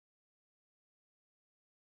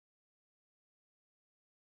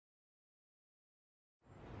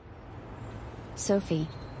Sophie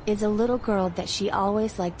is a little girl that she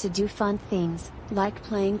always liked to do fun things, like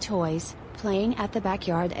playing toys, playing at the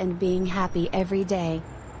backyard and being happy every day.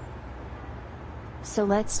 So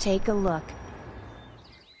let's take a look.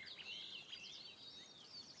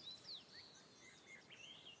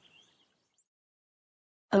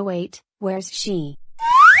 Oh wait, where's she?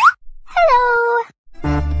 Hello!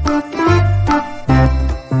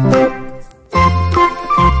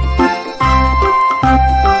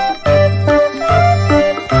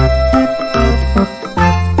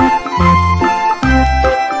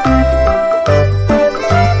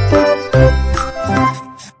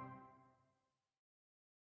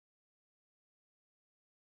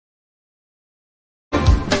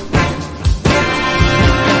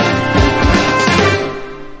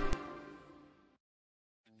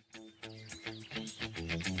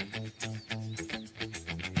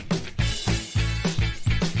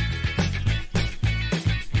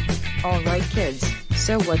 Alright kids,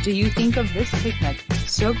 so what do you think of this picnic?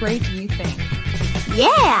 So great, do you think?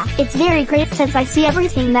 Yeah, it's very great since I see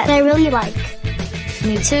everything that I really like.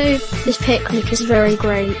 Me too, this picnic is very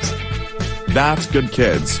great. That's good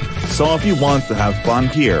kids, so if you want to have fun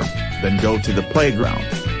here, then go to the playground.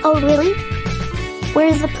 Oh really?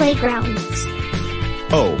 Where's the playgrounds?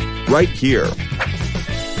 Oh, right here.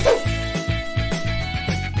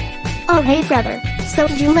 Oh hey brother, so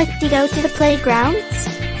do you like to go to the playgrounds?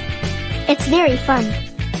 It's very fun.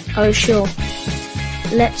 Oh sure.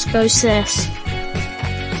 Let's go sis.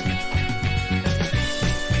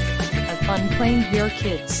 Have fun playing here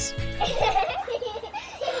kids.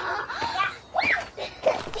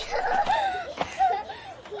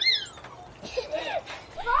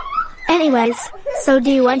 Anyways, so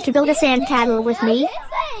do you want to build a sandcastle with me?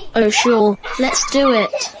 Oh sure, let's do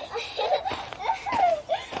it.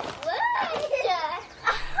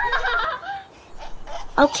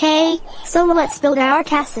 Okay, so let's build our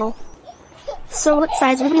castle. So what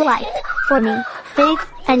size would you like? For me, big,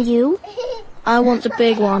 and you? I want the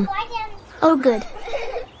big one. Oh good.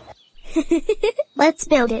 Let's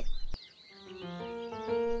build it.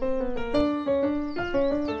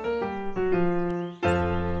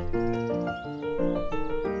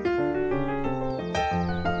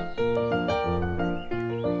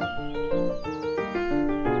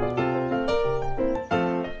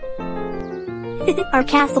 Our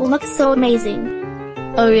castle looks so amazing.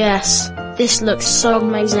 Oh yes, this looks so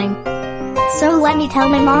amazing. So let me tell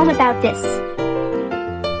my mom about this.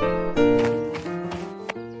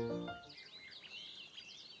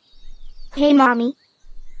 Hey mommy.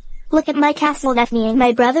 Look at my castle that me and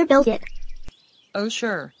my brother built it. Oh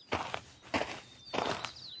sure.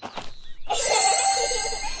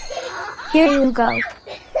 Here you go.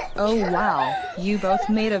 Oh wow, you both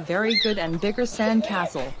made a very good and bigger sand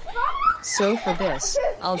castle. So for this,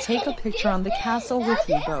 I'll take a picture on the castle with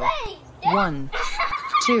you both. 1,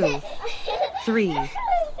 2, 3,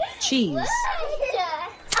 cheese.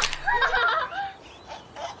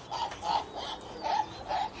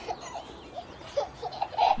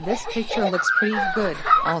 This picture looks pretty good.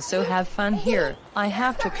 Also have fun here. I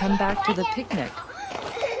have to come back to the picnic.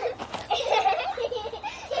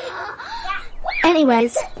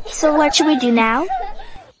 Anyways, so what should we do now?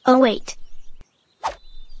 Oh wait.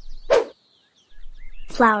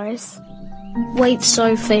 Flowers. Wait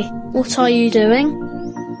Sophie, what are you doing?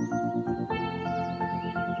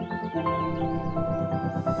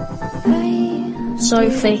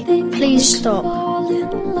 Sophie, please stop.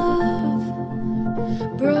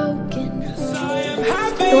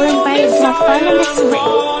 You're invited to have fun in this way,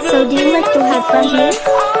 so do you like to have fun here?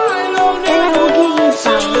 Then I will give you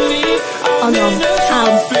flowers. Oh no, how